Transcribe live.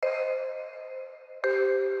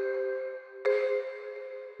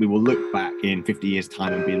We will look back in 50 years'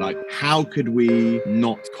 time and be like, how could we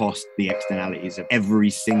not cost the externalities of every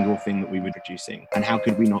single thing that we were producing? And how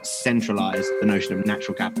could we not centralize the notion of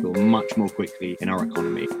natural capital much more quickly in our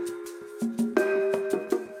economy?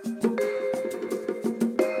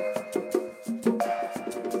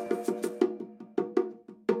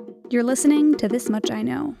 You're listening to This Much I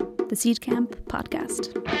Know, the Seed Camp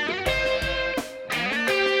podcast.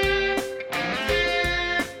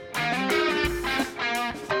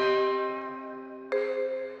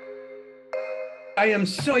 I am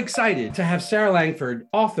so excited to have Sarah Langford,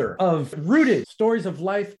 author of Rooted: Stories of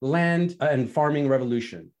Life, Land, and Farming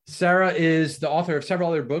Revolution. Sarah is the author of several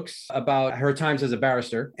other books about her times as a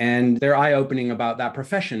barrister, and they're eye-opening about that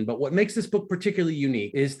profession. But what makes this book particularly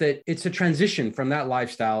unique is that it's a transition from that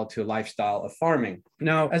lifestyle to a lifestyle of farming.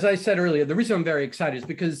 Now, as I said earlier, the reason I'm very excited is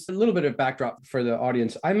because a little bit of backdrop for the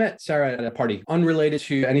audience. I met Sarah at a party unrelated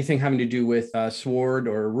to anything having to do with Sward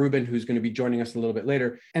or Ruben, who's going to be joining us a little bit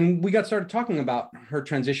later. And we got started talking about her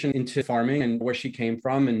transition into farming and where she came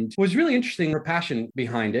from. And it was really interesting, her passion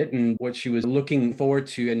behind it and what she was looking forward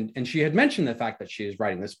to. And she had mentioned the fact that she is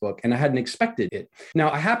writing this book, and I hadn't expected it. Now,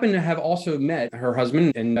 I happen to have also met her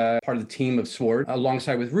husband and part of the team of Sward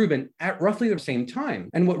alongside with Ruben at roughly the same time.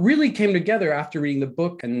 And what really came together after reading the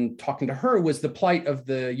book and talking to her was the plight of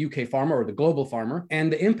the UK farmer or the global farmer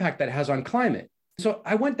and the impact that it has on climate. So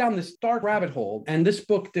I went down this dark rabbit hole, and this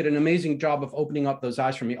book did an amazing job of opening up those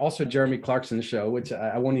eyes for me. Also, Jeremy Clarkson's show, which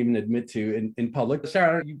I won't even admit to in public.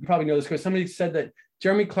 Sarah, you probably know this because somebody said that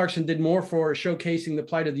Jeremy Clarkson did more for showcasing the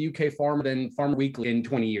plight of the UK farmer than Farm Weekly in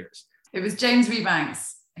 20 years. It was James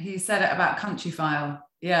Rebanks. He said it about Countryfile.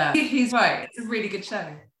 Yeah, he's right. It's a really good show.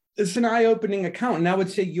 It's an eye-opening account, and I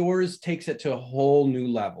would say yours takes it to a whole new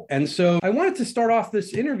level. And so I wanted to start off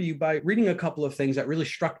this interview by reading a couple of things that really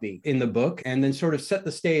struck me in the book and then sort of set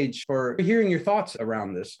the stage for hearing your thoughts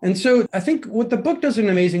around this. And so I think what the book does an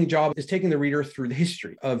amazing job is taking the reader through the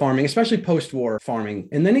history of farming, especially post-war farming.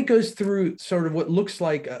 And then it goes through sort of what looks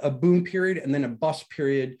like a boom period and then a bust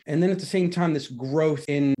period. And then at the same time, this growth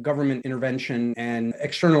in government intervention and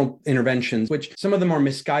external interventions, which some of them are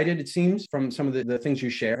misguided, it seems, from some of the things you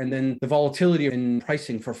share. And then the volatility in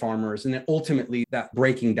pricing for farmers, and then ultimately that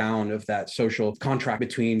breaking down of that social contract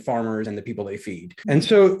between farmers and the people they feed. And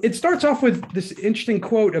so it starts off with this interesting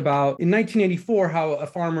quote about in 1984, how a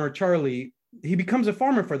farmer, Charlie, he becomes a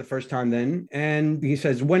farmer for the first time then. And he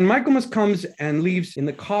says, when Michaelmas comes and leaves in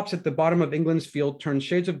the copse at the bottom of England's field turns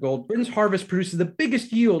shades of gold, Britain's harvest produces the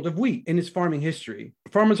biggest yield of wheat in its farming history.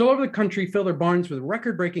 Farmers all over the country fill their barns with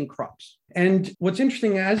record-breaking crops. And what's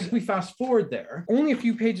interesting, as we fast forward there, only a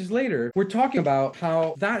few pages later, we're talking about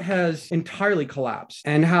how that has entirely collapsed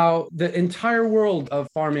and how the entire world of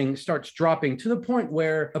farming starts dropping to the point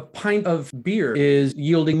where a pint of beer is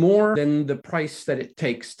yielding more than the price that it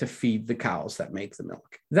takes to feed the cows that make the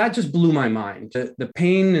milk. That just blew my mind. The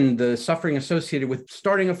pain and the suffering associated with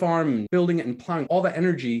starting a farm and building it and plowing all that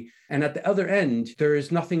energy. And at the other end, there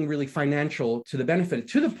is nothing really financial to the benefit,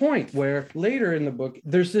 to the point where later in the book,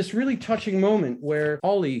 there's this really touching moment where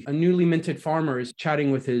Ollie, a newly minted farmer, is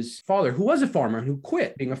chatting with his father, who was a farmer, who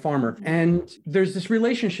quit being a farmer. And there's this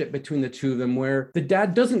relationship between the two of them where the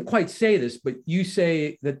dad doesn't quite say this, but you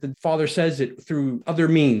say that the father says it through other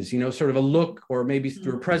means, sort of a look or maybe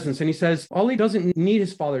through a presence. And he says, Ollie doesn't need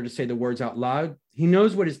his father to say the words out loud. He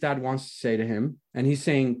knows what his dad wants to say to him. And he's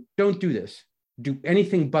saying, don't do this. Do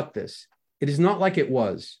anything but this. It is not like it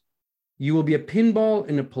was. You will be a pinball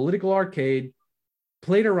in a political arcade,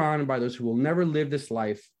 played around by those who will never live this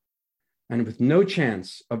life and with no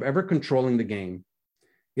chance of ever controlling the game.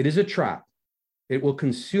 It is a trap. It will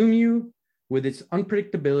consume you with its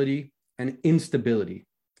unpredictability and instability.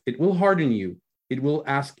 It will harden you. It will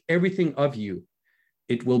ask everything of you.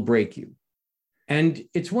 It will break you. And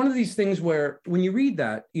it's one of these things where when you read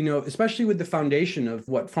that, especially with the foundation of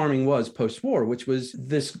what farming was post-war, which was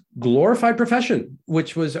this glorified profession,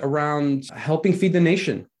 which was around helping feed the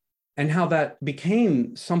nation, and how that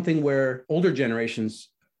became something where older generations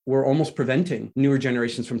were almost preventing newer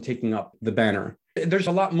generations from taking up the banner. There's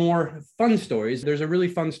a lot more fun stories. There's a really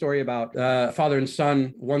fun story about father and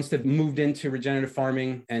son once they've moved into regenerative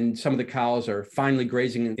farming, and some of the cows are finally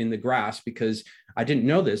grazing in the grass because I didn't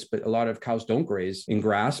know this, but a lot of cows don't graze in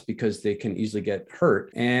grass because they can easily get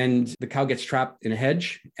hurt. And the cow gets trapped in a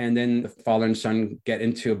hedge, and then the father and son get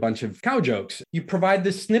into a bunch of cow jokes. You provide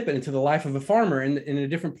this snippet into the life of a farmer. And in a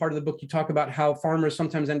different part of the book, you talk about how farmers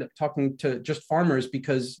sometimes end up talking to just farmers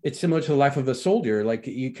because it's similar to the life of a soldier. Like,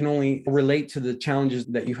 you can only relate to the challenges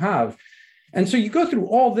that you have. And so you go through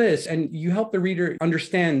all this and you help the reader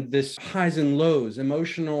understand this highs and lows,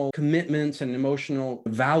 emotional commitments and emotional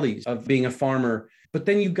valleys of being a farmer. But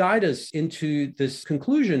then you guide us into this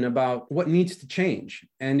conclusion about what needs to change.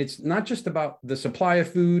 And it's not just about the supply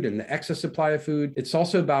of food and the excess supply of food. It's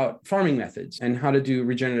also about farming methods and how to do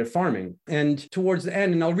regenerative farming. And towards the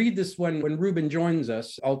end, and I'll read this when Ruben joins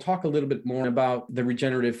us, I'll talk a little bit more about the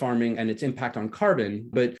regenerative farming and its impact on carbon.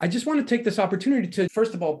 But I just want to take this opportunity to,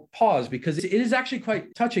 first of all, pause, because it is actually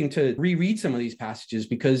quite touching to reread some of these passages,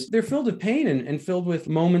 because they're filled with pain and filled with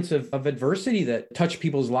moments of adversity that touch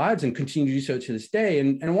people's lives and continue to do so to this day.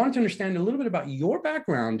 And I wanted to understand a little bit about your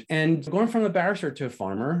background and going from a barrister to a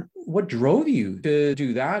farmer. What drove you to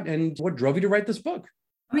do that? And what drove you to write this book?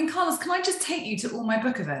 I mean, Carlos, can I just take you to all my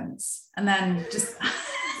book events and then just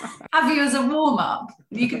have you as a warm-up?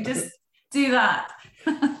 You can just do that.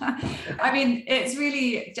 I mean, it's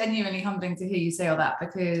really genuinely humbling to hear you say all that,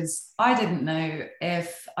 because I didn't know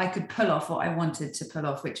if I could pull off what I wanted to pull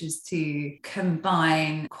off, which is to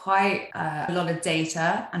combine quite a lot of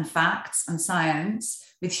data and facts and science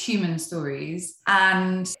with human stories.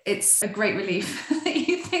 And it's a great relief that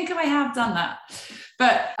you think I have done that.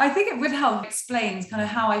 But I think it would help explain kind of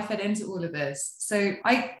how I fit into all of this. So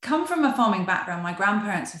I come from a farming background. My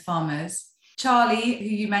grandparents were farmers. Charlie, who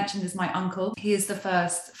you mentioned is my uncle, he is the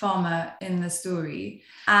first farmer in the story.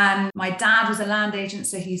 And my dad was a land agent,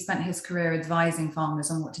 so he spent his career advising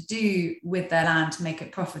farmers on what to do with their land to make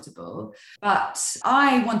it profitable. But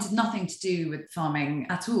I wanted nothing to do with farming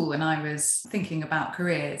at all when I was thinking about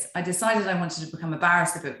careers. I decided I wanted to become a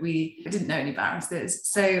barrister, but we didn't know any barristers.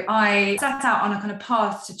 So I set out on a kind of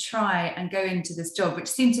path to try and go into this job, which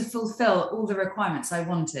seemed to fulfill all the requirements I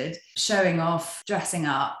wanted, showing off, dressing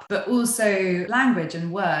up, but also language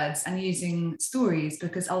and words and using stories,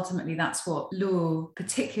 because ultimately that's what law,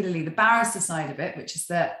 particularly the barrister side of it, which is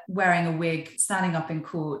that wearing a wig, standing up in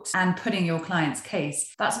court and putting your client's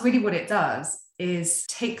case, that's really what it does, is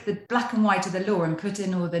take the black and white of the law and put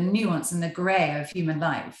in all the nuance and the grey of human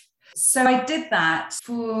life. So I did that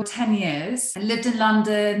for 10 years. I lived in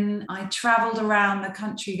London. I traveled around the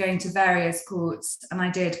country going to various courts, and I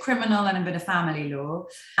did criminal and a bit of family law.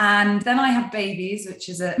 And then I had babies, which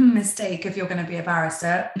is a mistake if you're going to be a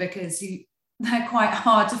barrister, because they're quite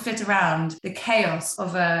hard to fit around the chaos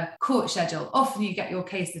of a court schedule. Often you get your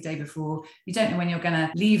case the day before. You don't know when you're going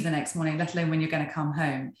to leave the next morning, let alone when you're going to come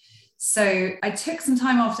home. So I took some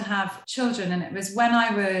time off to have children, and it was when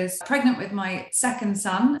I was pregnant with my second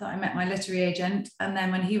son that I met my literary agent. And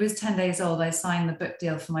then when he was 10 days old, I signed the book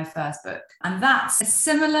deal for my first book. And that's a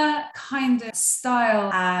similar kind of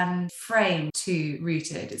style and frame to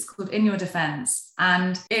Rooted. It's called In Your Defense,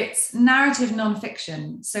 and it's narrative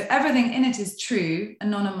nonfiction. So everything in it is true,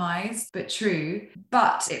 anonymized, but true,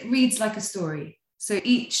 but it reads like a story. So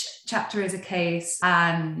each chapter is a case,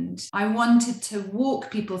 and I wanted to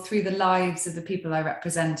walk people through the lives of the people I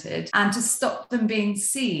represented and to stop them being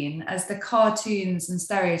seen as the cartoons and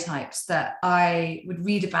stereotypes that I would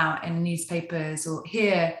read about in newspapers or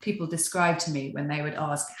hear people describe to me when they would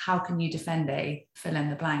ask, how can you defend a fill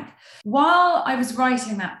in the blank? While I was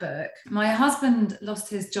writing that book, my husband lost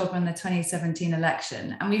his job in the 2017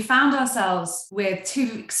 election, and we found ourselves with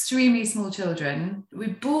two extremely small children. We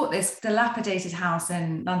bought this dilapidated house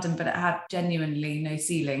in London, but it had genuinely no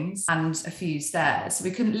ceilings and a few stairs, so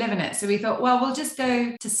we couldn't live in it. So we thought, well, we'll just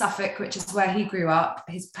go to Suffolk, which is where he grew up.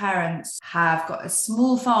 His parents have got a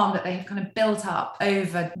small farm that they have kind of built up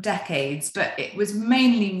over decades, but it was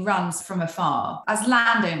mainly run from afar as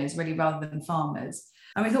landowners, really, rather than farmers.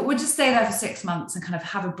 And we thought we'd just stay there for 6 months and kind of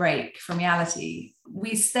have a break from reality.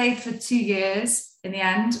 We stayed for 2 years. In the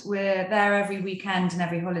end, we're there every weekend and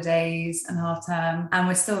every holidays and half term, and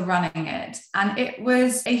we're still running it. And it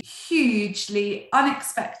was a hugely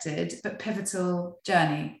unexpected but pivotal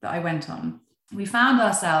journey that I went on. We found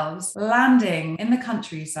ourselves landing in the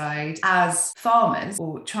countryside as farmers,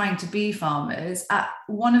 or trying to be farmers, at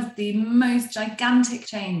one of the most gigantic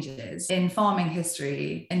changes in farming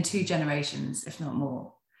history in 2 generations, if not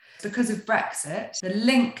more. Because of Brexit, the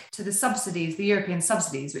link to the subsidies, the European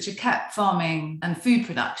subsidies, which had kept farming and food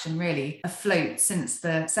production really afloat since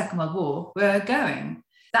the Second World War, were going.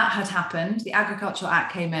 That had happened. The Agricultural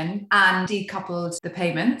Act came in and decoupled the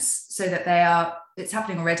payments so that it's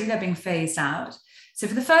happening already. They're being phased out. So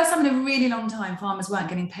for the first time in a really long time, farmers weren't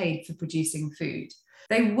getting paid for producing food.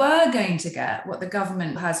 They were going to get what the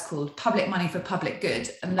government has called public money for public good.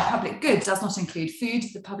 And the public good does not include food.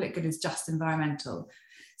 The public good is just environmental.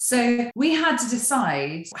 So we had to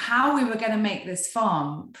decide how we were going to make this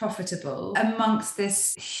farm profitable amongst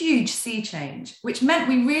this huge sea change, which meant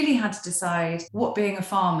we really had to decide what being a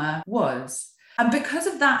farmer was. And because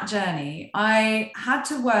of that journey, I had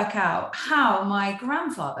to work out how my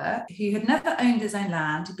grandfather, who had never owned his own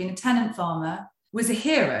land, had been a tenant farmer, was a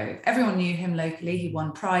hero. Everyone knew him locally. He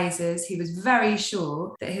won prizes. He was very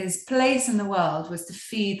sure that his place in the world was to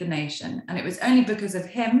feed the nation. And it was only because of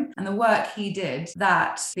him and the work he did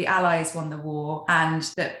that the Allies won the war and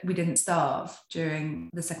that we didn't starve during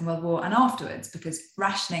the Second World War and afterwards, because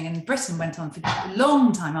rationing in Britain went on for a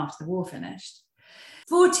long time after the war finished.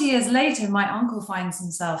 40 years later, my uncle finds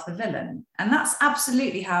himself the villain. And that's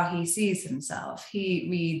absolutely how he sees himself. He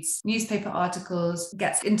reads newspaper articles,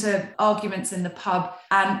 gets into arguments in the pub,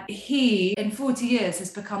 and he, in 40 years,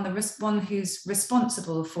 has become the one who's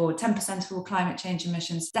responsible for 10% of all climate change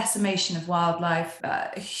emissions, decimation of wildlife,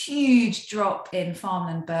 a huge drop in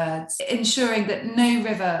farmland birds, ensuring that no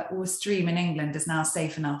river or stream in England is now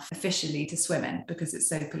safe enough officially to swim in because it's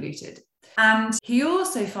so polluted. And he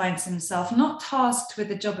also finds himself not tasked with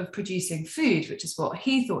the job of producing food, which is what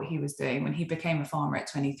he thought he was doing when he became a farmer at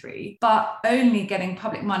 23, but only getting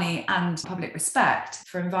public money and public respect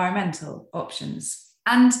for environmental options.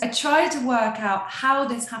 And I tried to work out how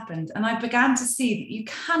this happened, and I began to see that you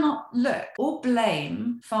cannot look or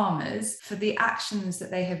blame farmers for the actions that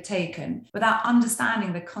they have taken without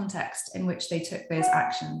understanding the context in which they took those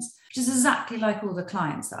actions, which is exactly like all the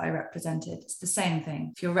clients that I represented. It's the same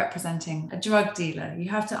thing. If you're representing a drug dealer, you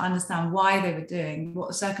have to understand why they were doing,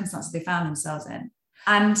 what circumstances they found themselves in.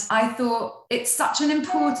 And I thought it's such an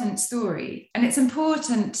important story. And it's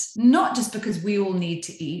important not just because we all need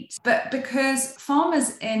to eat, but because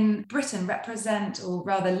farmers in Britain represent, or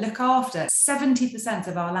rather look after, 70%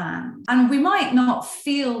 of our land. And we might not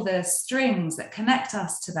feel the strings that connect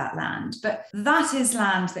us to that land, but that is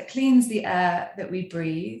land that cleans the air that we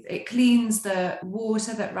breathe. It cleans the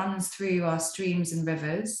water that runs through our streams and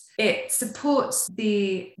rivers. It supports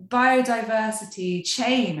the biodiversity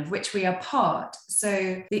chain of which we are part. So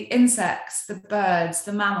the insects, the birds,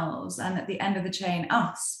 the mammals, and at the end of the chain,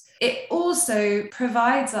 us. It also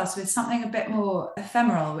provides us with something a bit more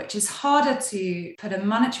ephemeral, which is harder to put a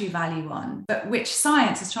monetary value on, but which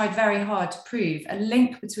science has tried very hard to prove, a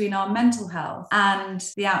link between our mental health and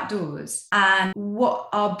the outdoors, and what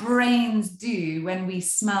our brains do when we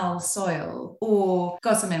smell soil, or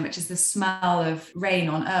gossamer, which is the smell of rain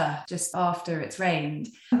on earth just after it's rained.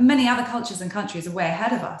 Many other cultures and countries are way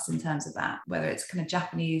ahead of us in terms of that, whether it's kind of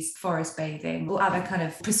Japanese forest bathing or other kind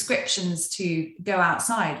of prescriptions to go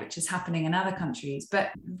outside, which is happening in other countries.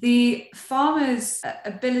 But the farmer's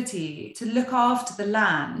ability to look after the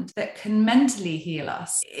land that can mentally heal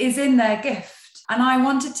us is in their gift. And I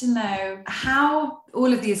wanted to know how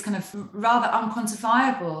all of these kind of rather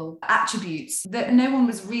unquantifiable attributes, that no one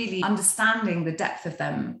was really understanding the depth of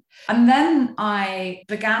them. And then I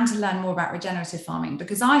began to learn more about regenerative farming,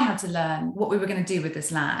 because I had to learn what we were going to do with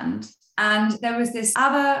this land. And there was this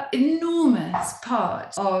other enormous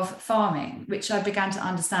part of farming, which I began to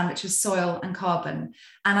understand, which was soil and carbon.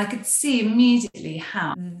 And I could see immediately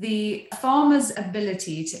how the farmer's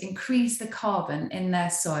ability to increase the carbon in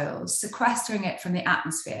their soils, sequestering it from the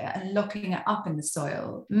atmosphere and locking it up in the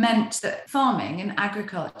soil, meant that farming and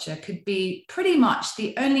agriculture could be pretty much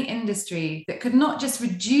the only industry that could not just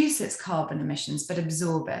reduce its carbon emissions, but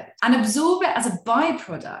absorb it. And absorb it as a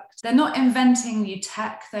byproduct. They're not inventing new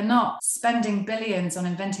tech. They're not spending billions on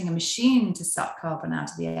inventing a machine to suck carbon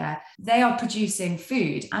out of the air. They are producing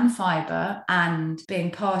food and fiber and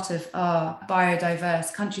being part of our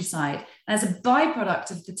biodiverse countryside. And as a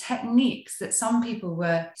byproduct of the techniques that some people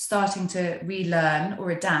were starting to relearn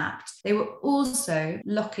or adapt, they were also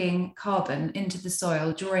locking carbon into the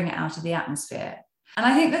soil, drawing it out of the atmosphere. And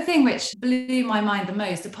I think the thing which blew my mind the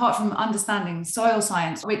most, apart from understanding soil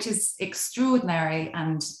science, which is extraordinary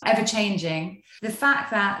and ever-changing, the fact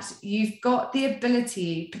that you've got the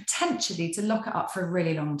ability potentially to lock it up for a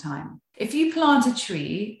really long time. If you plant a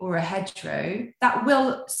tree or a hedgerow, that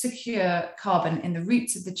will secure carbon in the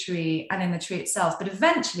roots of the tree and in the tree itself, but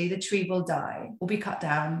eventually the tree will die or be cut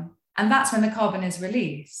down. And that's when the carbon is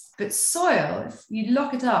released. But soil, if you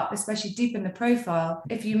lock it up, especially deep in the profile,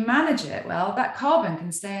 if you manage it well, that carbon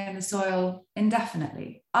can stay in the soil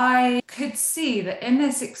indefinitely. I could see that in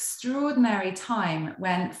this extraordinary time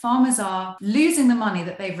when farmers are losing the money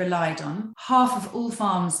that they've relied on, half of all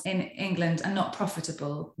farms in England are not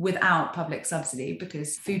profitable without public subsidy,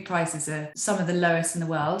 because food prices are some of the lowest in the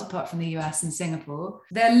world, apart from the US and Singapore.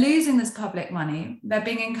 They're losing this public money. They're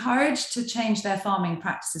being encouraged to change their farming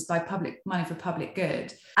practices by public money for public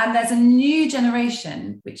good. And there's a new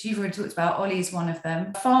generation, which you've already talked about, Ollie's one of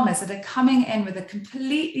them, farmers that are coming in with a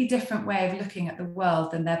completely different way of looking at the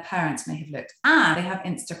world than their parents may have looked. And they have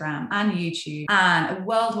Instagram and YouTube and a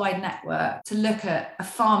worldwide network to look at a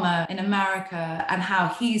farmer in America and how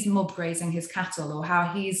he's mob grazing his cattle or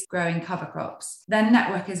how he's growing cover crops. Their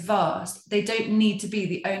network is vast. They don't need to be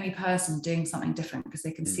the only person doing something different because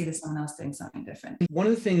they can see there's someone else doing something different. One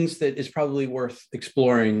of the things that is probably worth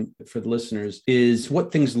exploring for the listeners is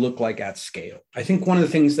what things look like at scale. I think one of the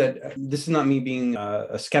things that, this is not me being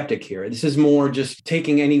a skeptic here, this is more just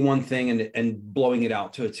taking any one thing and blowing it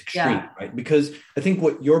out to its extreme, right? Because I think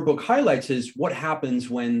what your book highlights is what happens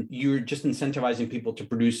when you're just incentivizing people to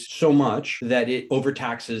produce so much that it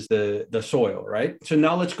overtaxes the soil, right? So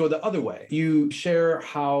now let's go the other way. You share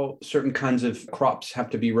how certain kinds of crops have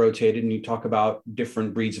to be rotated, and you talk about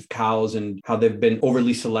different breeds of cows and how they've been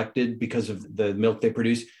overly selected because of the milk they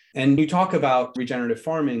produce. And you talk about regenerative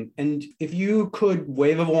farming. And if you could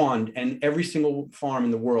wave a wand and every single farm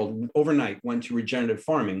in the world overnight went to regenerative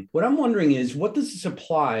farming, what I'm wondering is, what does the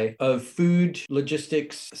supply of food,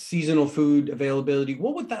 logistics, seasonal food availability,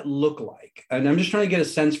 what would that look like? And I'm just trying to get a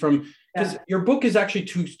sense from, because your book is actually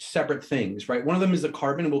two separate things, right? One of them is the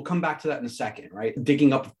carbon, and we'll come back to that in a second, right?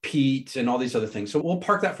 Digging up peat and all these other things. So we'll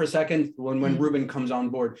park that for a second when Ruben comes on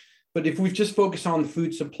board. But if we just focus on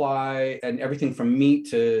food supply and everything from meat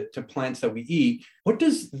to plants that we eat, what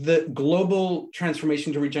does the global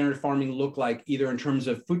transformation to regenerative farming look like, either in terms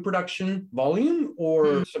of food production volume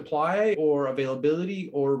or supply or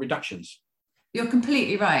availability or reductions? You're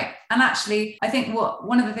completely right. And actually, I think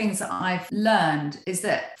one of the things that I've learned is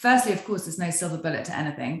that, firstly, of course, there's no silver bullet to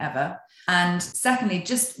anything ever. And secondly,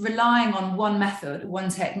 just relying on one method, one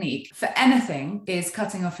technique for anything is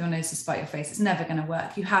cutting off your nose to spite your face. It's never going to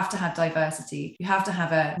work. You have to have diversity. You have to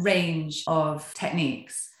have a range of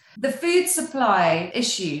techniques. The food supply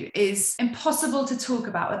issue is impossible to talk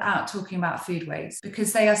about without talking about food waste,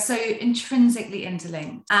 because they are so intrinsically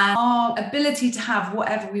interlinked. And our ability to have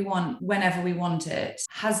whatever we want, whenever we want it,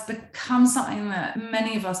 has become something that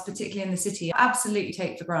many of us, particularly in the city, absolutely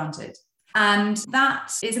take for granted. And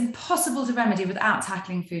that is impossible to remedy without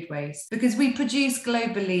tackling food waste, because we produce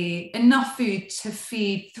globally enough food to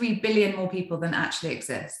feed 3 billion more people than actually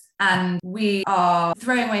exist. And we are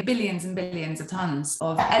throwing away billions and billions of tons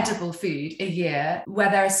of edible food a year,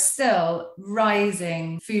 where there is still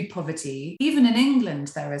rising food poverty. Even in England,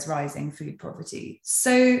 there is rising food poverty.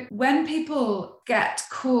 So when people get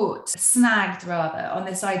snagged on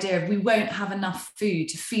this idea of we won't have enough food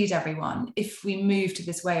to feed everyone if we move to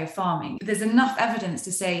this way of farming, there's enough evidence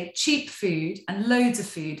to say cheap food and loads of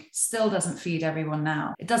food still doesn't feed everyone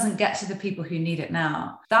now. It doesn't get to the people who need it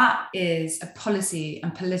now. That is a policy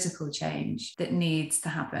and political change that needs to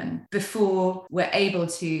happen before we're able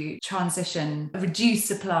to reduce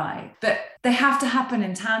supply. But they have to happen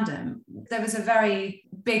in tandem. There was a very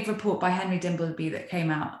big report by Henry Dimbleby that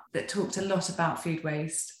came out that talked a lot about food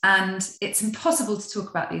waste. And it's impossible to talk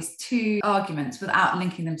about these two arguments without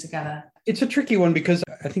linking them together. It's a tricky one, because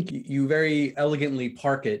I think you very elegantly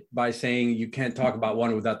park it by saying you can't talk about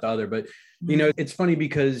one without the other. But, it's funny,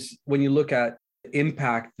 because when you look at the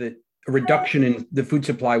impact that a reduction in the food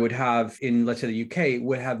supply would have in, let's say, the UK,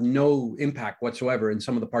 would have no impact whatsoever in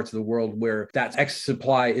some of the parts of the world where that excess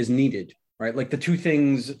supply is needed, right? Like the two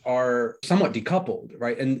things are somewhat decoupled,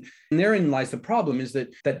 right? And therein lies the problem, is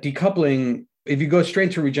that decoupling, if you go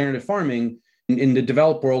straight to regenerative farming, in the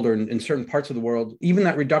developed world or in certain parts of the world, even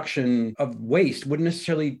that reduction of waste wouldn't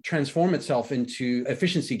necessarily transform itself into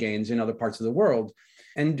efficiency gains in other parts of the world.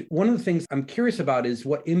 And one of the things I'm curious about is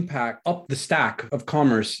what impact up the stack of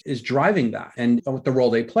commerce is driving that, and what the role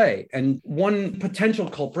they play. And one potential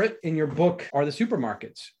culprit in your book are the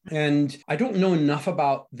supermarkets. And I don't know enough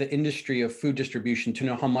about the industry of food distribution to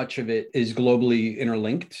know how much of it is globally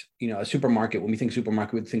interlinked. A supermarket, when we think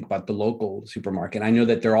supermarket, we think about the local supermarket. I know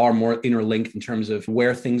that there are more interlinked in terms of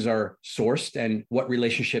where things are sourced and what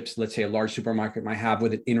relationships, let's say, a large supermarket might have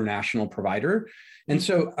with an international provider. And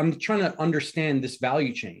so I'm trying to understand this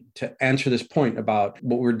value chain to answer this point about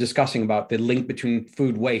what we're discussing about the link between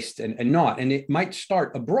food waste and not. And it might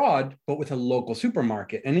start abroad, but with a local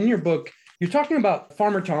supermarket. And in your book, you're talking about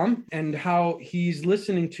Farmer Tom and how he's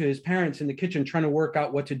listening to his parents in the kitchen, trying to work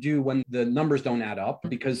out what to do when the numbers don't add up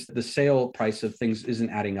because the sale price of things isn't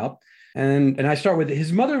adding up. And I start with,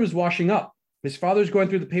 his mother was washing up. His father's going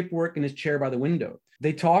through the paperwork in his chair by the window.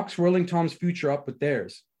 They talk, swirling Tom's future up with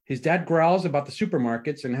theirs. His dad growls about the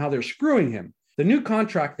supermarkets and how they're screwing him. The new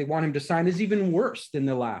contract they want him to sign is even worse than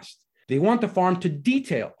the last. They want the farm to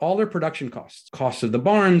detail all their production costs of the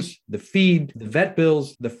barns, the feed, the vet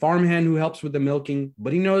bills, the farmhand who helps with the milking,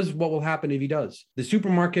 but he knows what will happen if he does. The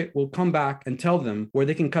supermarket will come back and tell them where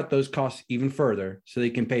they can cut those costs even further so they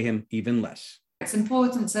can pay him even less. It's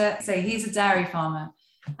important to say he's a dairy farmer.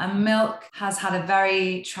 And milk has had a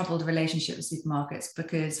very troubled relationship with supermarkets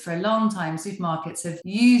because for a long time, supermarkets have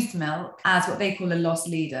used milk as what they call a loss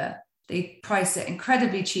leader. They price it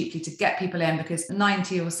incredibly cheaply to get people in because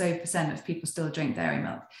 90% or so of people still drink dairy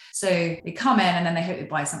milk. So they come in and then they hope they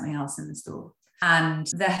buy something else in the store. And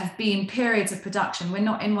there have been periods of production, we're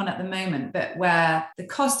not in one at the moment, but where the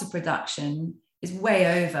cost of production is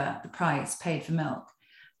way over the price paid for milk.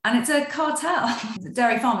 And it's a cartel. The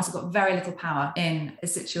dairy farmers have got very little power in a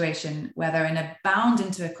situation where they're bound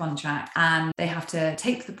into a contract and they have to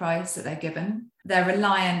take the price that they're given. They're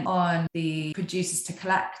reliant on the producers to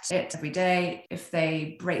collect it every day. If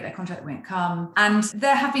they break their contract, they won't come. And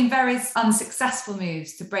there have been various unsuccessful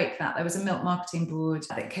moves to break that. There was a milk marketing board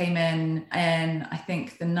that came in I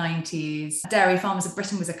think, the 90s. Dairy Farmers of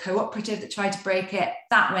Britain was a cooperative that tried to break it.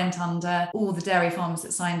 That went under. All the dairy farmers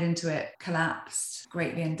that signed into it collapsed,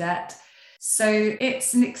 greatly in debt. So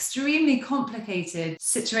it's an extremely complicated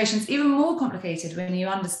situation. It's even more complicated when you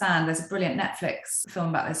understand there's a brilliant Netflix film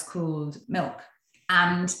about this called Milk.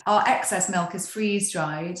 And our excess milk is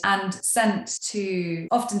freeze-dried and sent to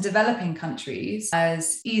often developing countries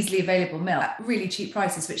as easily available milk at really cheap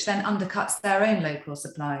prices, which then undercuts their own local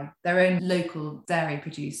supply, their own local dairy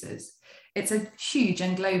producers. It's a huge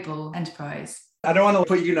and global enterprise. I don't want to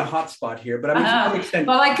put you in a hot spot here, but I mean, to some extent.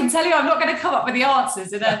 Well, I can tell you I'm not going to come up with the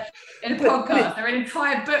answers in a podcast. There are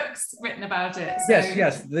entire books written about it. So.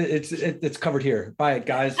 Yes, it's covered here. Buy it,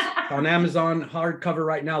 guys. On Amazon, hardcover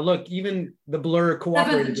right now. Look, even the Blur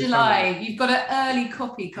cooperative. 7th of July. You've got an early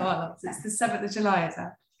copy, Carlos. It's the 7th of July, is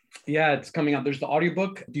that? Yeah, it's coming out. There's the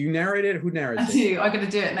audiobook. Do you narrate it? Who narrates it? I do. I'm going to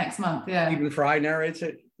do it next month, yeah. Even Fry narrates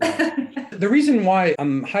it? The reason why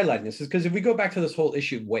I'm highlighting this is because if we go back to this whole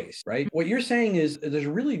issue of waste, right? What you're saying is there's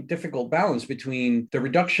a really difficult balance between the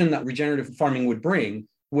reduction that regenerative farming would bring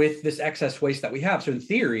with this excess waste that we have. So in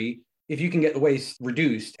theory, if you can get the waste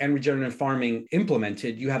reduced and regenerative farming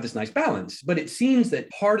implemented, you have this nice balance. But it seems that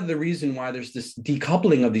part of the reason why there's this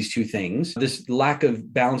decoupling of these two things, this lack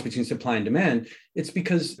of balance between supply and demand, it's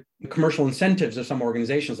because commercial incentives of some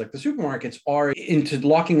organizations like the supermarkets are into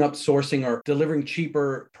locking up sourcing or delivering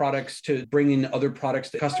cheaper products to bring in other products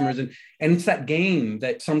to customers. And it's that game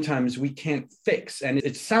that sometimes we can't fix. And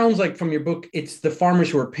it sounds like from your book, it's the farmers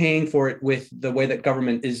who are paying for it with the way that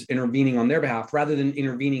government is intervening on their behalf rather than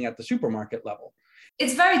intervening at the supermarket level.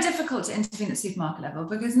 It's very difficult to intervene at the supermarket level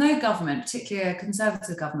because no government, particularly a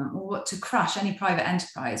conservative government, will want to crush any private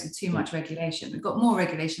enterprise with too much regulation. We've got more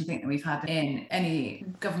regulation, I think, than we've had in any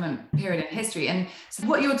government period in history. And so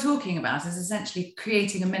what you're talking about is essentially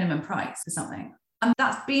creating a minimum price for something. And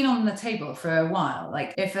that's been on the table for a while.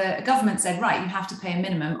 Like if a government said, right, you have to pay a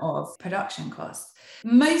minimum of production costs,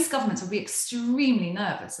 most governments would be extremely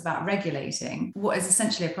nervous about regulating what is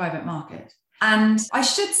essentially a private market. And I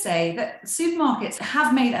should say that supermarkets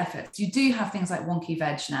have made efforts. You do have things like Wonky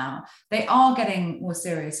Veg now. They are getting more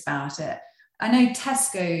serious about it. I know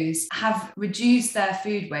Tesco's have reduced their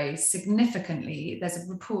food waste significantly. There's a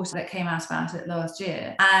report that came out about it last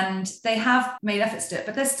year, and they have made efforts to it,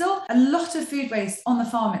 but there's still a lot of food waste on the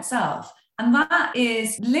farm itself. And that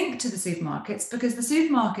is linked to the supermarkets because the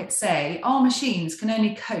supermarkets say our machines can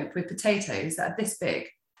only cope with potatoes that are this big.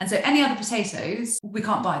 And so any other potatoes, we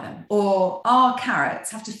can't buy them. Or our carrots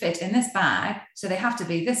have to fit in this bag, so they have to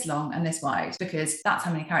be this long and this wide because that's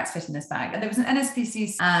how many carrots fit in this bag. And there was an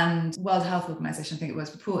NSPC and World Health Organization, I think it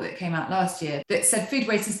was, report that came out last year that said food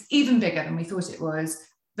waste is even bigger than we thought it was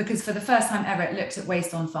because for the first time ever, it looked at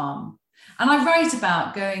waste on farm. And I write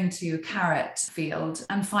about going to a carrot field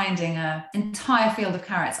and finding an entire field of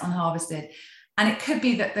carrots unharvested. And it could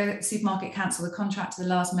be that the supermarket cancelled the contract at the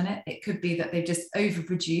last minute. It could be that they've just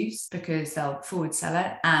overproduced because they'll forward sell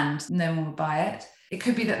it and no one will buy it. It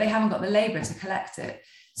could be that they haven't got the labour to collect it.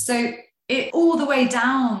 So it all the way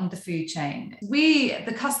down the food chain. We,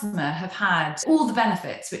 the customer, have had all the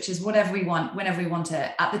benefits, which is whatever we want, whenever we want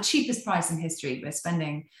it, at the cheapest price in history. We're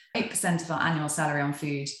spending 8% of our annual salary on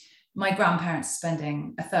food. My grandparents are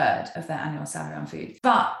spending a third of their annual salary on food.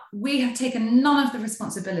 But we have taken none of the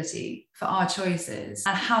responsibility for our choices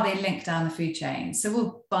and how they link down the food chain. So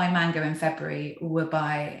we'll buy mango in February, or we'll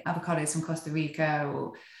buy avocados from Costa Rica,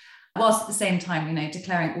 or whilst at the same time,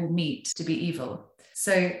 declaring all meat to be evil.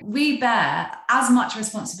 So we bear as much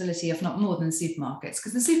responsibility, if not more, than the supermarkets,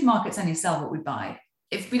 because the supermarkets only sell what we buy.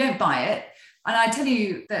 If we don't buy it, and I tell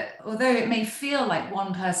you that although it may feel like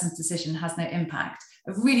one person's decision has no impact,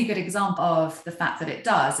 a really good example of the fact that it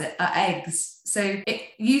does are eggs. So it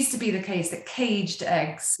used to be the case that caged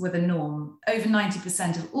eggs were the norm. Over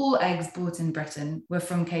 90% of all eggs bought in Britain were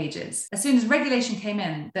from cages. As soon as regulation came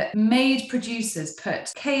in that made producers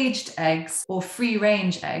put caged eggs or free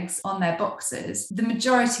range eggs on their boxes, the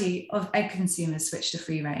majority of egg consumers switched to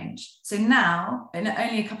free range. So now, and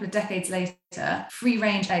only a couple of decades later, free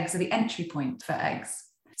range eggs are the entry point for eggs.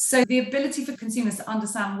 So the ability for consumers to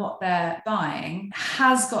understand what they're buying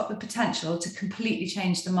has got the potential to completely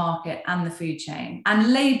change the market and the food chain.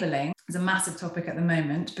 And labelling is a massive topic at the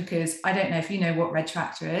moment, because I don't know if you know what red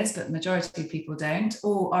tractor is, but the majority of people don't,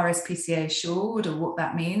 or RSPCA assured, or what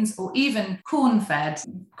that means, or even corn-fed,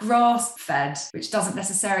 grass-fed, which doesn't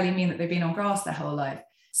necessarily mean that they've been on grass their whole life.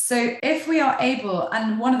 So if we are able,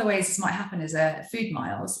 and one of the ways this might happen is food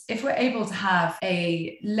miles, if we're able to have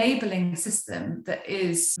a labelling system that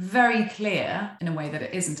is very clear in a way that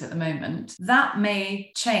it isn't at the moment, that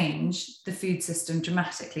may change the food system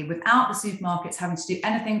dramatically without the supermarkets having to do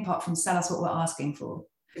anything apart from sell us what we're asking for.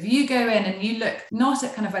 If you go in and you look not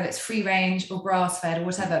at kind of whether it's free range or grass fed or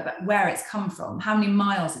whatever, but where it's come from, how many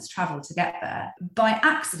miles it's traveled to get there, by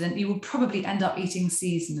accident, you will probably end up eating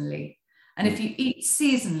seasonally. And if you eat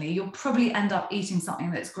seasonally, you'll probably end up eating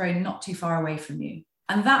something that's grown not too far away from you.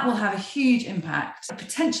 And that will have a huge impact,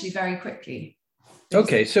 potentially very quickly.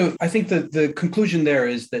 Okay, so I think the conclusion there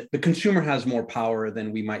is that the consumer has more power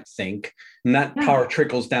than we might think. And that power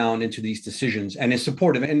trickles down into these decisions and is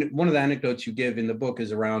supportive. And one of the anecdotes you give in the book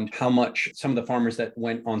is around how much some of the farmers that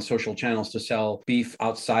went on social channels to sell beef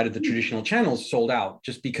outside of the traditional channels sold out,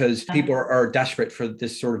 just because people are desperate for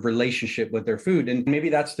this sort of relationship with their food. And maybe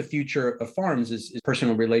that's the future of farms is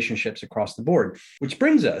personal relationships across the board, which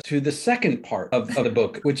brings us to the second part of the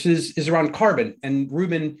book, which is around carbon. And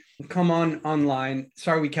Ruben, come on online.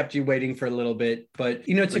 Sorry, we kept you waiting for a little bit, but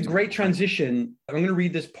it's a great transition. I'm going to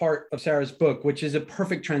read this part of Sarah's book, which is a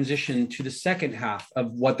perfect transition to the second half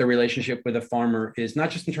of what the relationship with a farmer is, not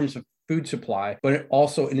just in terms of food supply, but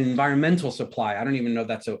also an environmental supply. I don't even know if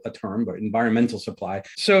that's a term, but environmental supply.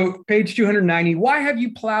 So page 290, why have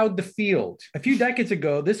you plowed the field? A few decades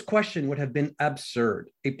ago, this question would have been absurd.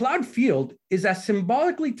 A plowed field is as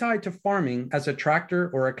symbolically tied to farming as a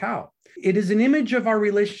tractor or a cow. It is an image of our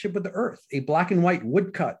relationship with the earth, a black and white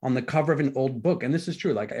woodcut on the cover of an old book. And this is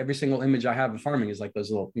true. Like every single image I have of farming is like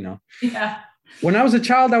those little, Yeah. When I was a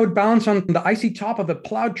child, I would balance on the icy top of a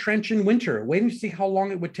plowed trench in winter, waiting to see how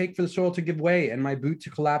long it would take for the soil to give way and my boot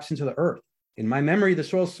to collapse into the earth. In my memory, the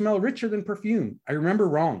soil smelled richer than perfume. I remember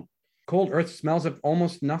wrong. Cold earth smells of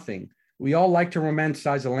almost nothing. We all like to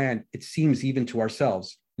romanticize the land, it seems, even to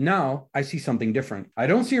ourselves. Now I see something different. I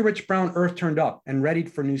don't see a rich brown earth turned up and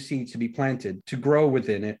readied for new seeds to be planted, to grow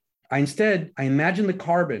within it. Instead, I imagine the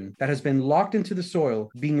carbon that has been locked into the soil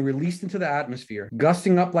being released into the atmosphere,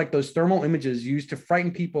 gusting up like those thermal images used to frighten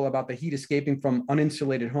people about the heat escaping from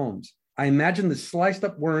uninsulated homes. I imagine the sliced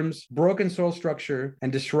up worms, broken soil structure,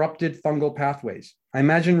 and disrupted fungal pathways. I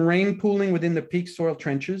imagine rain pooling within the peak soil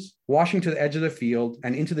trenches, washing to the edge of the field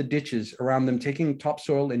and into the ditches around them, taking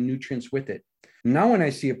topsoil and nutrients with it. Now when I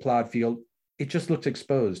see a plowed field, it just looks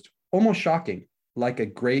exposed, almost shocking, like a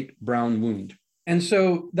great brown wound. And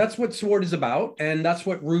so that's what Sword is about. And that's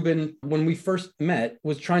what Ruben, when we first met,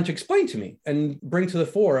 was trying to explain to me and bring to the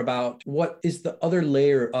fore about what is the other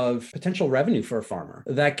layer of potential revenue for a farmer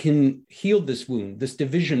that can heal this wound, this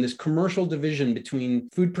division, this commercial division between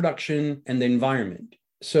food production and the environment.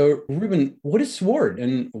 So Ruben, what is Sword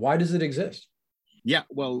and why does it exist? Yeah,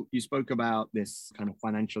 well, you spoke about this kind of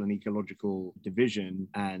financial and ecological division,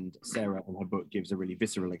 and Sarah in her book gives a really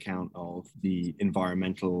visceral account of the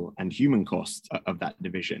environmental and human cost of that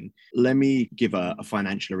division. Let me give a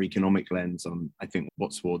financial or economic lens on, I think,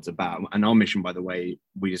 what Sword's about. And our mission, by the way,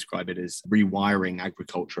 we describe it as rewiring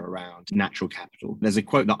agriculture around natural capital. There's a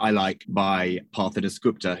quote that I like by Partha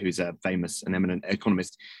Dasgupta, who's a famous and eminent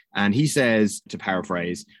economist. And he says, to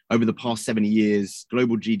paraphrase, over the past 70 years,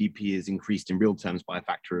 global GDP has increased in real terms by a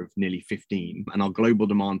factor of nearly 15. And our global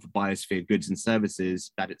demand for biosphere goods and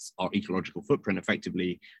services, that it's our ecological footprint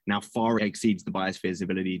effectively, now far exceeds the biosphere's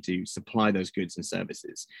ability to supply those goods and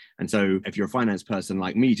services. And so if you're a finance person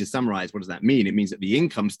like me, to summarize, what does that mean? It means that the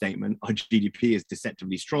income statement, our GDP, is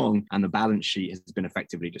deceptively strong and the balance sheet has been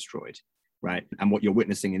effectively destroyed. right? And what you're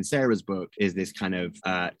witnessing in Sarah's book is this kind of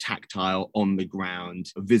tactile, on the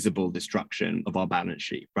ground, visible destruction of our balance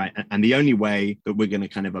sheet, right? And the only way that we're going to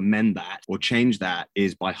kind of amend that or change that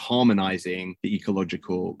is by harmonizing the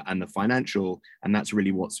ecological and the financial. And that's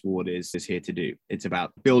really what Sward is here to do. It's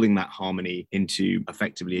about building that harmony into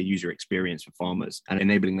effectively a user experience for farmers and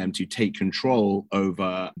enabling them to take control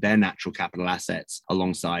over their natural capital assets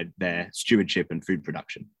alongside their stewardship and food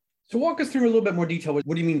production. So walk us through a little bit more detail. What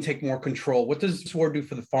do you mean take more control? What does Sward do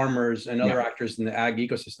for the farmers and other actors in the ag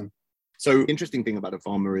ecosystem? So interesting thing about a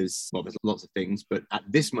farmer is, well, there's lots of things, but at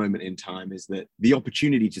this moment in time is that the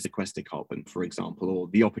opportunity to sequester carbon, for example, or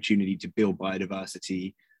the opportunity to build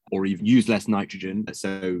biodiversity or even use less nitrogen,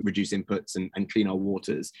 so reduce inputs and clean our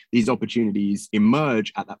waters, these opportunities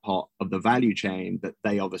emerge at that part of the value chain that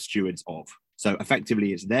they are the stewards of. So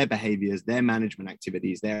effectively, it's their behaviors, their management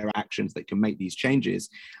activities, their actions that can make these changes.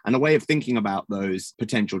 And a way of thinking about those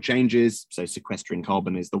potential changes, so sequestering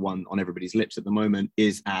carbon is the one on everybody's lips at the moment,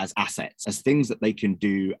 is as assets, as things that they can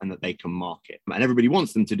do and that they can market. And everybody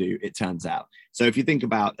wants them to do, it turns out. So if you think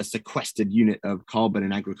about a sequestered unit of carbon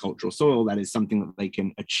in agricultural soil, that is something that they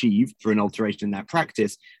can achieve through an alteration in that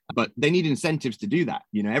practice, but they need incentives to do that.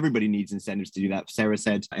 You know, everybody needs incentives to do that. Sarah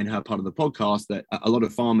said in her part of the podcast that a lot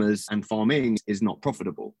of farmers and farming is not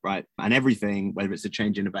profitable, right? And everything, whether it's a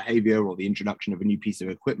change in a behavior or the introduction of a new piece of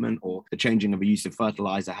equipment or the changing of a use of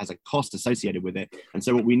fertilizer, has a cost associated with it. And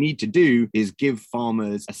so what we need to do is give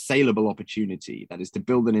farmers a saleable opportunity, that is to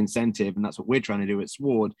build an incentive, and that's what we're trying to do at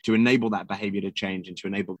Sward, to enable that behavior to change and to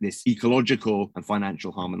enable this ecological and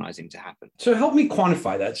financial harmonizing to happen. So help me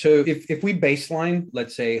quantify that. So if we baseline,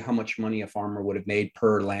 let's say how much money a farmer would have made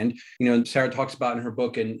per land, you know, Sarah talks about in her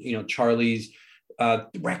book, and, you know, Charlie's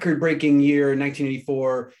record-breaking year,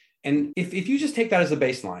 1984. And if you just take that as a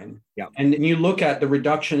baseline, and you look at the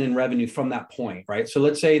reduction in revenue from that point, right? So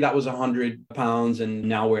let's say that was 100 pounds and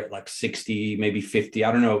now we're at like 60, maybe 50.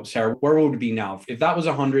 I don't know, Sarah, where would it be now? If that was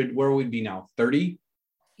 100, where would it be now? 30?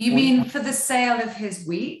 You mean for the sale of his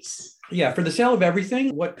wheat? Yeah, for the sale of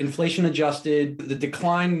everything, what inflation adjusted, the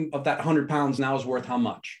decline of that 100 pounds now is worth how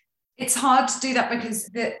much? It's hard to do that because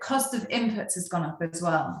the cost of inputs has gone up as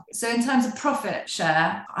well. So in terms of profit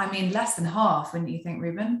share, I mean, less than half, wouldn't you think,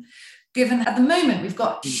 Ruben? Given at the moment, we've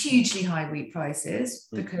got hugely high wheat prices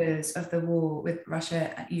because of the war with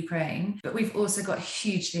Russia and Ukraine, but we've also got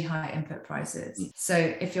hugely high input prices. So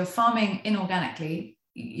if you're farming inorganically,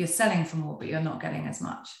 you're selling for more, but you're not getting as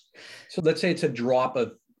much. So let's say it's a drop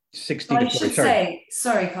of 60 I should say,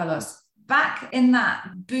 sorry, Carlos, back in that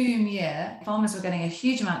boom year, farmers were getting a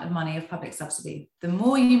huge amount of money of public subsidy. The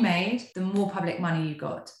more you made, the more public money you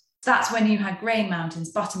got. That's when you had grain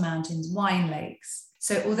mountains, butter mountains, wine lakes.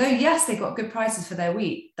 So although, yes, they got good prices for their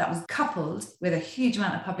wheat, that was coupled with a huge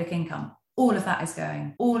amount of public income. All of that is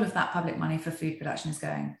going. All of that public money for food production is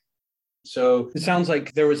going. So it sounds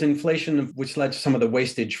like there was inflation, which led to some of the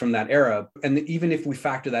wastage from that era. And even if we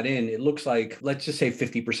factor that in, it looks like, let's just say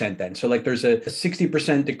 50% then. So like there's a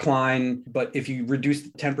 60% decline, but if you reduce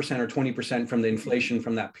 10% or 20% from the inflation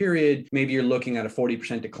from that period, maybe you're looking at a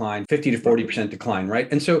 40% decline, 50 to 40% decline, right?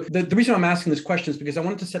 And so the reason I'm asking this question is because I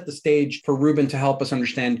wanted to set the stage for Ruben to help us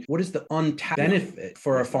understand what is the untapped benefit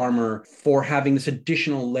for a farmer for having this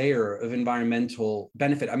additional layer of environmental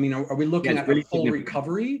benefit. I mean, are we looking at really a full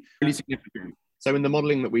recovery? Really significant. So in the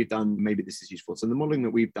modeling that we've done, maybe this is useful. So the modeling that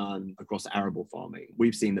we've done across arable farming,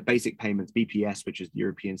 we've seen that basic payments, BPS, which is the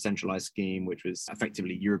European centralized scheme, which was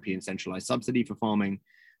effectively European centralized subsidy for farming.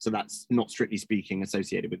 So that's not strictly speaking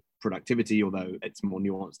associated with productivity, although it's more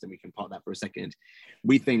nuanced, and we can park that for a second.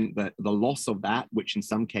 We think that the loss of that, which in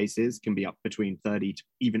some cases can be up between 30 to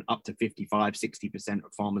even up to 55, 60%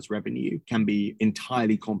 of farmers' revenue, can be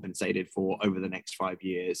entirely compensated for over the next 5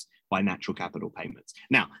 years by natural capital payments.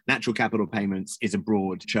 Now, natural capital payments is a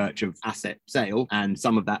broad church of asset sale, and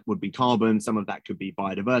some of that would be carbon, some of that could be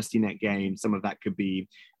biodiversity net gain, some of that could be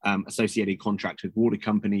associated contracts with water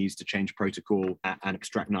companies to change protocol and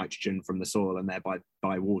extract nitrogen from the soil and thereby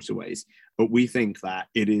by waterways. But we think that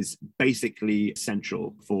it is basically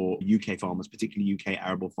essential for UK farmers, particularly UK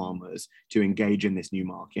arable farmers, to engage in this new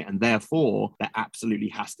market. And therefore, there absolutely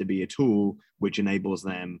has to be a tool which enables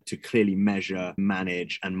them to clearly measure,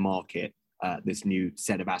 manage, and market this new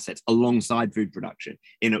set of assets alongside food production.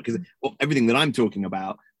 You know, because everything that I'm talking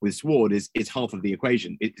about with Sward is half of the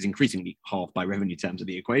equation. It is increasingly half by revenue terms of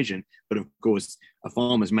the equation. But of course, a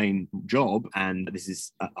farmer's main job, and this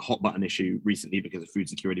is a hot button issue recently because of food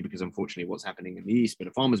security, because unfortunately what's happening in the East, but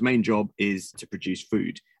a farmer's main job is to produce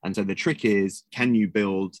food. And so the trick is, can you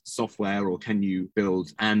build software or can you build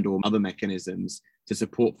and or other mechanisms to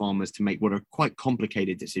support farmers to make what are quite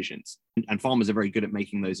complicated decisions. And farmers are very good at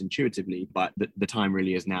making those intuitively, but the time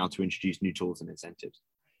really is now to introduce new tools and incentives.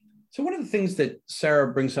 So one of the things that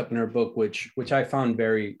Sarah brings up in her book, which I found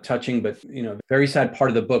very touching, but very sad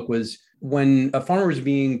part of the book, was when a farmer was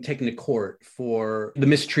being taken to court for the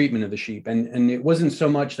mistreatment of the sheep. And it wasn't so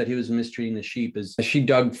much that he was mistreating the sheep as she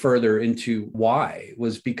dug further into why. It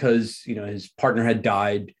was because, his partner had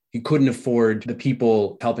died. He couldn't afford the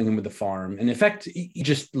people helping him with the farm. And in fact, he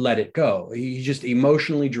just let it go. He just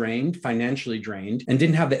emotionally drained, financially drained, and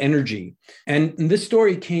didn't have the energy. And this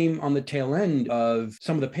story came on the tail end of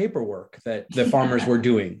some of the paperwork that the farmers were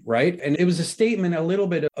doing, right? And it was a statement, a little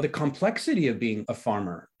bit of the complexity of being a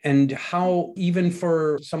farmer. And how even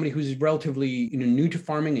for somebody who's relatively new to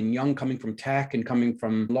farming and young, coming from tech and coming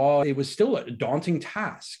from law, it was still a daunting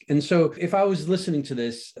task. And so if I was listening to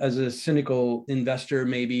this as a cynical investor,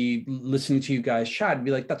 maybe listening to you guys chat, I'd be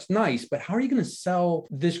like, that's nice, but how are you going to sell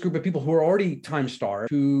this group of people who are already time-starved,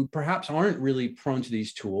 who perhaps aren't really prone to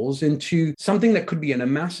these tools, into something that could be a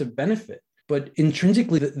massive benefit? But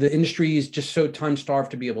intrinsically, the industry is just so time-starved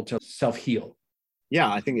to be able to self-heal. Yeah,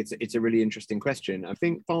 I think it's a really interesting question. I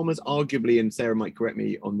think farmers arguably, and Sarah might correct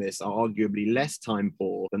me on this, are arguably less time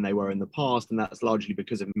poor than they were in the past. And that's largely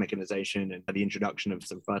because of mechanization and the introduction of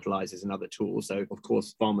some fertilizers and other tools. So of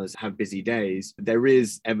course, farmers have busy days. There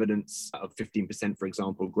is evidence of 15%, for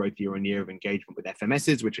example, growth year on year of engagement with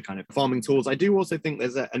FMSs, which are kind of farming tools. I do also think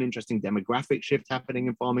there's an interesting demographic shift happening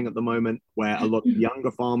in farming at the moment, where a lot of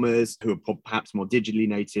younger farmers who are perhaps more digitally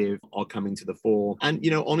native are coming to the fore. And,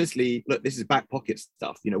 honestly, look, this is back pocket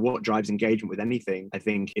stuff. What drives engagement with anything, I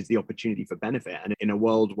think, is the opportunity for benefit. And in a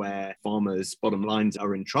world where farmers' bottom lines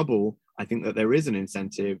are in trouble, I think that there is an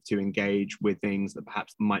incentive to engage with things that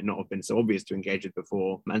perhaps might not have been so obvious to engage with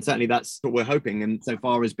before. And certainly that's what we're hoping. And so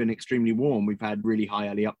far has been extremely warm. We've had really high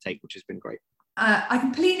early uptake, which has been great. I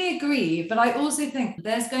completely agree, but I also think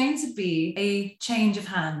there's going to be a change of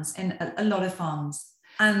hands in a lot of farms.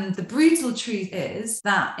 And the brutal truth is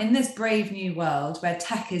that in this brave new world where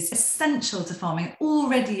tech is essential to farming,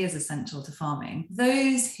 already is essential to farming,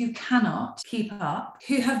 those who cannot keep up,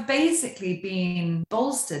 who have basically been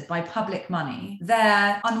bolstered by public money,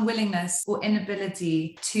 their unwillingness or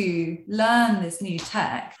inability to learn this new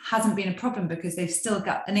tech hasn't been a problem because they've still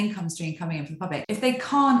got an income stream coming in from the public. If they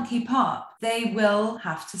can't keep up, they will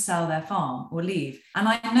have to sell their farm or leave. And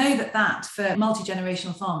I know that for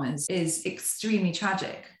multi-generational farmers is extremely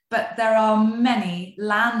tragic. But there are many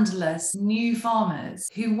landless new farmers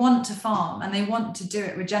who want to farm, and they want to do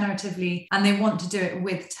it regeneratively, and they want to do it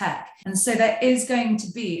with tech. And so there is going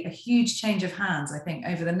to be a huge change of hands, I think,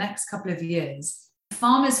 over the next couple of years.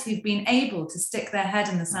 Farmers who've been able to stick their head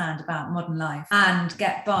in the sand about modern life and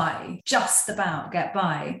get by, just about get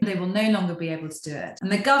by, they will no longer be able to do it. And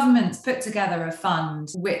the government's put together a fund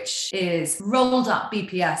which is rolled up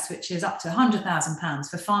BPS, which is up to £100,000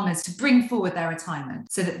 for farmers to bring forward their retirement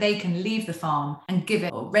so that they can leave the farm and give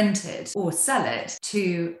it or rent it or sell it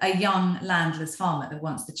to a young landless farmer that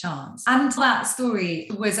wants the chance. And that story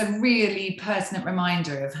was a really pertinent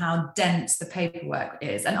reminder of how dense the paperwork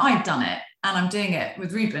is. And I've done it. And I'm doing it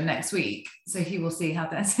with Ruben next week. So he will see how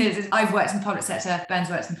this is. I've worked in the public sector. Ben's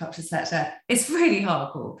worked in the public sector. It's really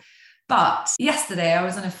hardcore. But yesterday I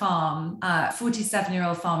was on a farm,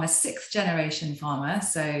 47-year-old farmer, 6th generation farmer,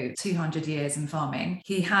 so 200 years in farming.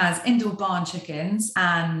 He has indoor barn chickens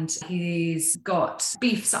and he's got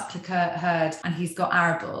beef supplicate herd and he's got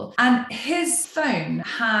arable. And his phone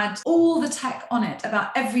had all the tech on it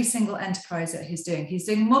about every single enterprise that he's doing. He's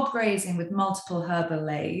doing mob grazing with multiple herbal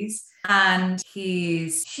lays. And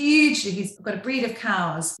he's got a breed of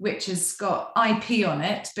cows which has got IP on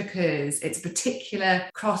it because it's a particular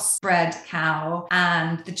crossbred cow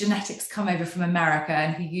and the genetics come over from America,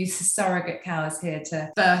 and he uses surrogate cows here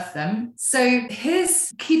to birth them. So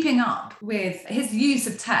his keeping up with his use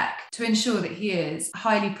of tech to ensure that he is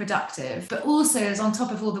highly productive, but also is on top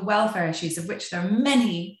of all the welfare issues, of which there are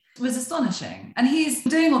many, was astonishing. And he's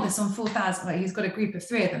doing all this on 4,000, he's got a group of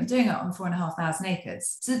 3 of them doing it on 4,500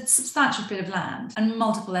 acres. It's a substantial bit of land and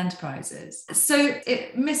multiple enterprises. So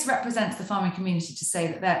it misrepresents the farming community to say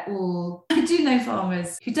that they're all, I do know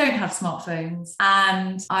farmers who don't have smartphones.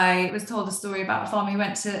 And I was told a story about a farmer who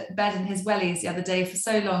went to bed in his wellies the other day for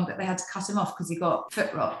so long that they had to cut him off because he got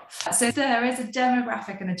foot rot. So there is a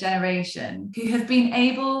demographic and a generation who have been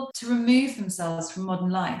able to remove themselves from modern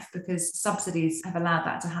life because subsidies have allowed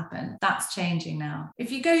that to happen. That's changing now.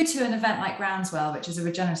 If you go to an event like Groundswell, which is a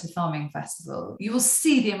regenerative farming festival, you will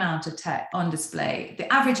see the amount of tech on display.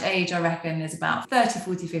 The average age, I reckon, is about 30,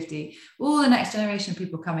 40, 50. All the next generation of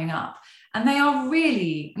people coming up. And they are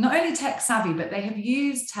really not only tech savvy, but they have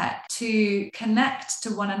used tech to connect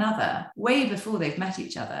to one another way before they've met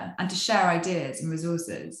each other and to share ideas and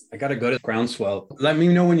resources. I got to go to Groundswell. Let me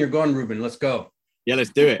know when you're going, Ruben. Let's go. Yeah,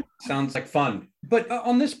 let's do it. Sounds like fun. But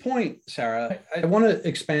on this point, Sarah, I want to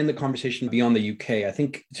expand the conversation beyond the UK. I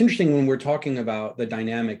think it's interesting when we're talking about the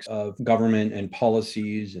dynamics of government and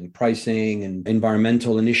policies and pricing and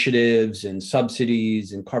environmental initiatives and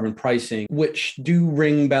subsidies and carbon pricing, which do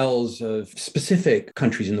ring bells of specific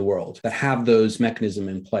countries in the world that have those mechanisms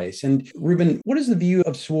in place. And Ruben, what is the view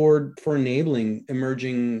of SWORD for enabling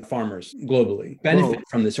emerging farmers globally benefit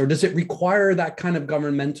from this? Or does it require that kind of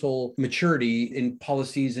governmental maturity in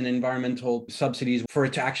policies and environmental subsidies for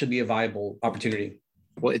it to actually be a viable opportunity?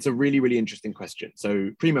 Well, it's a really, really interesting question. So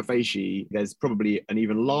prima facie, there's probably an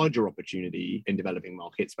even larger opportunity in developing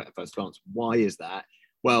markets at first glance. Why is that?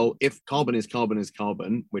 Well, if carbon is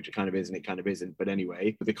carbon, which it kind of is and it kind of isn't, but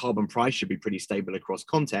anyway, the carbon price should be pretty stable across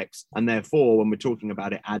contexts. And therefore, when we're talking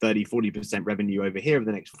about it at 30-40% revenue over here over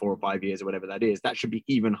the next 4 or 5 years or whatever that is, that should be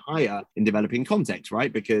even higher in developing contexts,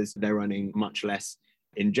 right? Because they're earning much less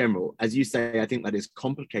in general. As you say, I think that is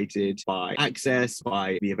complicated by access,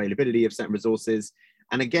 by the availability of certain resources.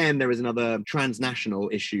 And again, there is another transnational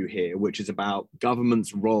issue here, which is about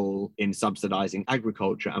government's role in subsidizing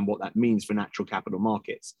agriculture and what that means for natural capital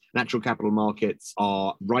markets. Natural capital markets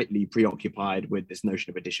are rightly preoccupied with this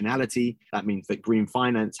notion of additionality. That means that green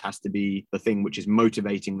finance has to be the thing which is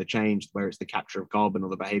motivating the change, where it's the capture of carbon or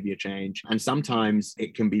the behavior change. And sometimes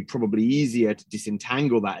it can be probably easier to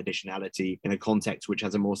disentangle that additionality in a context which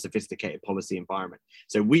has a more sophisticated policy environment.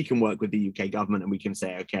 So we can work with the UK government and we can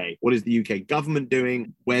say, okay, what is the UK government doing?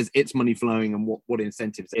 Where's its money flowing and what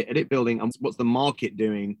incentives are it building, and what's the market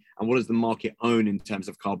doing and what does the market own in terms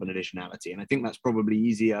of carbon additionality? And I think that's probably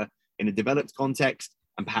easier in a developed context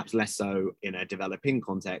and perhaps less so in a developing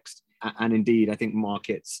context. And indeed, I think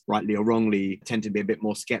markets, rightly or wrongly, tend to be a bit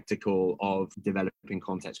more skeptical of developing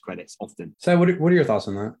context credits often. So what are your thoughts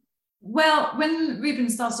on that? Well, when Ruben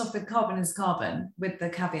starts off with carbon is carbon, with the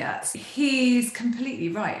caveats, he's completely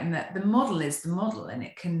right in that the model is the model and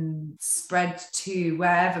it can spread to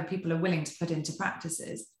wherever people are willing to put into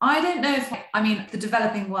practices. I don't know if, the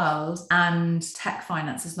developing world and tech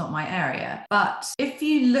finance is not my area, but if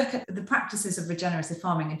you look at the practices of regenerative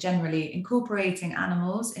farming and generally incorporating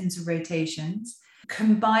animals into rotations,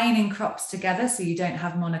 combining crops together so you don't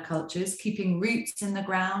have monocultures, keeping roots in the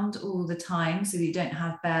ground all the time so you don't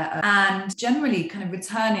have bare earth, and generally kind of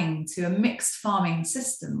returning to a mixed farming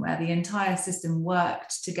system where the entire system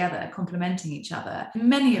worked together, complementing each other.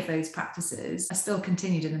 Many of those practices are still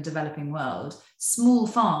continued in the developing world. Small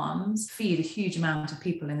farms feed a huge amount of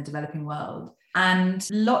people in the developing world. And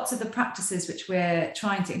lots of the practices which we're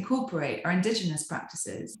trying to incorporate are indigenous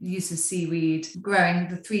practices. The use of seaweed, growing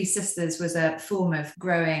the Three Sisters was a form of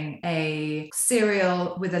growing a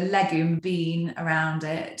cereal with a legume bean around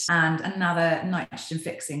it and another nitrogen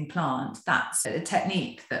fixing plant. That's a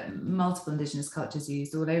technique that multiple indigenous cultures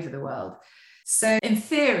used all over the world. So in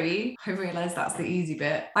theory, I realise that's the easy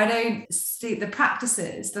bit. I don't see the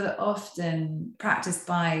practices that are often practiced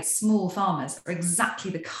by small farmers are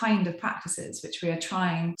exactly the kind of practices which we are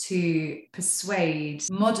trying to persuade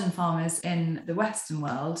modern farmers in the Western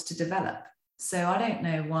world to develop. So I don't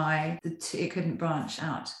know why it couldn't branch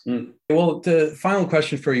out. Well, the final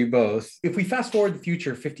question for you both. If we fast forward the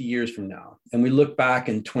future 50 years from now and we look back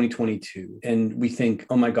in 2022 and we think,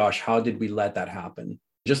 oh my gosh, how did we let that happen?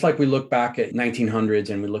 Just like we look back at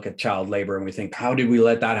 1900s and we look at child labor and we think, how did we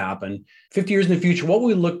let that happen? 50 years in the future, what will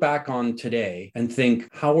we look back on today and think,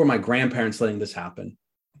 how were my grandparents letting this happen?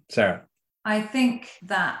 Sarah. I think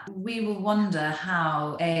that we will wonder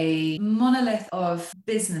how a monolith of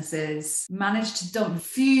businesses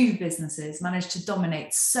few businesses managed to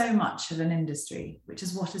dominate so much of an industry, which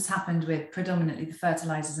is what has happened with predominantly the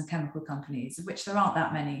fertilizers and chemical companies, of which there aren't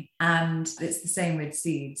that many. And it's the same with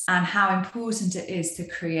seeds, and how important it is to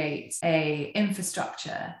create a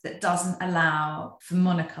infrastructure that doesn't allow for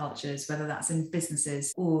monocultures, whether that's in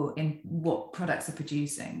businesses or in what products are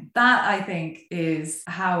producing. That, I think, is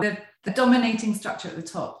how the dominating structure at the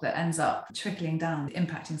top that ends up trickling down,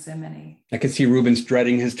 impacting so many. I can see Ruben's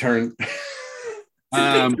dreading his turn. It's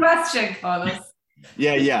a big question, Carlos.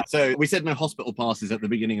 Yeah. So we said no hospital passes at the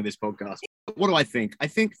beginning of this podcast. What do I think? I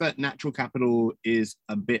think that natural capital is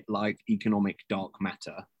a bit like economic dark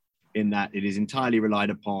matter. in that it is entirely relied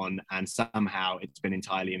upon and somehow it's been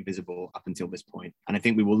entirely invisible up until this point. And I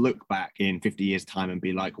think we will look back in 50 years' time and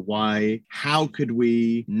be like, how could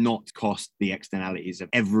we not cost the externalities of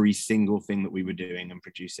every single thing that we were doing and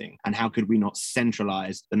producing? And how could we not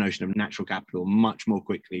centralize the notion of natural capital much more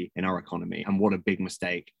quickly in our economy? And what a big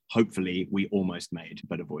mistake, hopefully, we almost made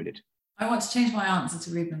but avoided. I want to change my answer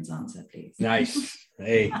to Ruben's answer, please. Nice.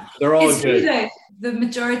 Hey, they're all it's good. True, though. The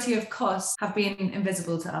majority of costs have been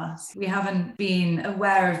invisible to us. We haven't been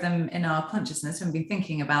aware of them in our consciousness. We haven't been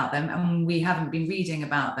thinking about them, and we haven't been reading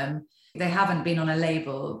about them. They haven't been on a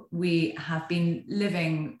label. We have been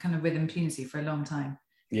living kind of with impunity for a long time.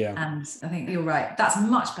 Yeah. And I think you're right. That's a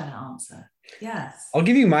much better answer. Yes. I'll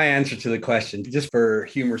give you my answer to the question just for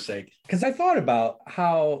humor's sake, because I thought about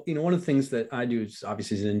how, one of the things that I do is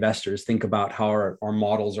obviously as an investor is think about how our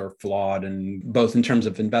models are flawed, and both in terms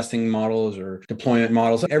of investing models or deployment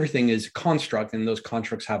models, everything is construct, and those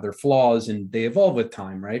constructs have their flaws and they evolve with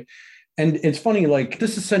time, right? And it's funny, like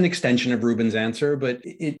this is an extension of Ruben's answer, but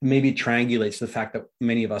it maybe triangulates the fact that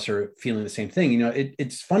many of us are feeling the same thing.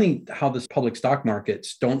 It's funny how this public stock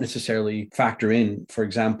markets don't necessarily factor in, for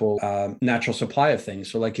example, natural supply of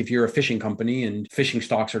things. So like if you're a fishing company and fishing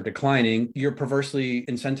stocks are declining, you're perversely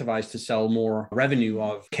incentivized to sell more revenue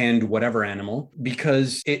of canned whatever animal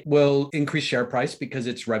because it will increase share price because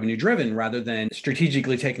it's revenue driven rather than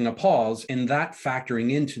strategically taking a pause and that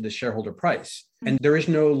factoring into the shareholder price. And there is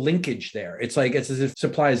no linkage there. It's as if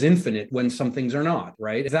supply is infinite when some things are not,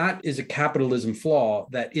 right? That is a capitalism flaw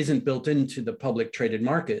that isn't built into the public traded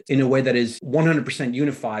market in a way that is 100%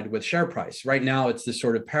 unified with share price. Right now, it's this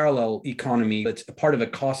sort of parallel economy that's a part of a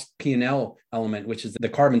cost P&L element, which is the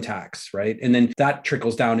carbon tax, right? And then that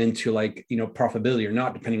trickles down into profitability or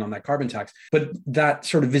not, depending on that carbon tax. But that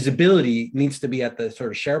sort of visibility needs to be at the sort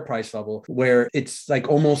of share price level where it's like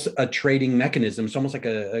almost a trading mechanism. It's almost like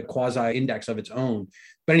a quasi index of its own.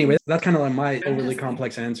 But anyway, that's kind of like my overly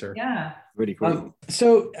complex answer. Yeah. Really cool.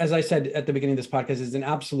 So as I said at the beginning of this podcast, it's an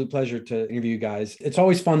absolute pleasure to interview you guys. It's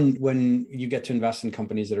always fun when you get to invest in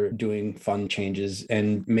companies that are doing fun changes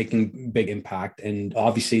and making big impact. And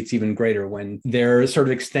obviously it's even greater when their sort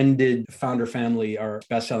of extended founder family are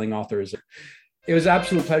best-selling authors. It was an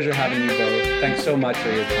absolute pleasure having you both. Thanks so much for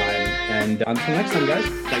your time. And until next time, guys.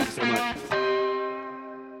 Thank you so much.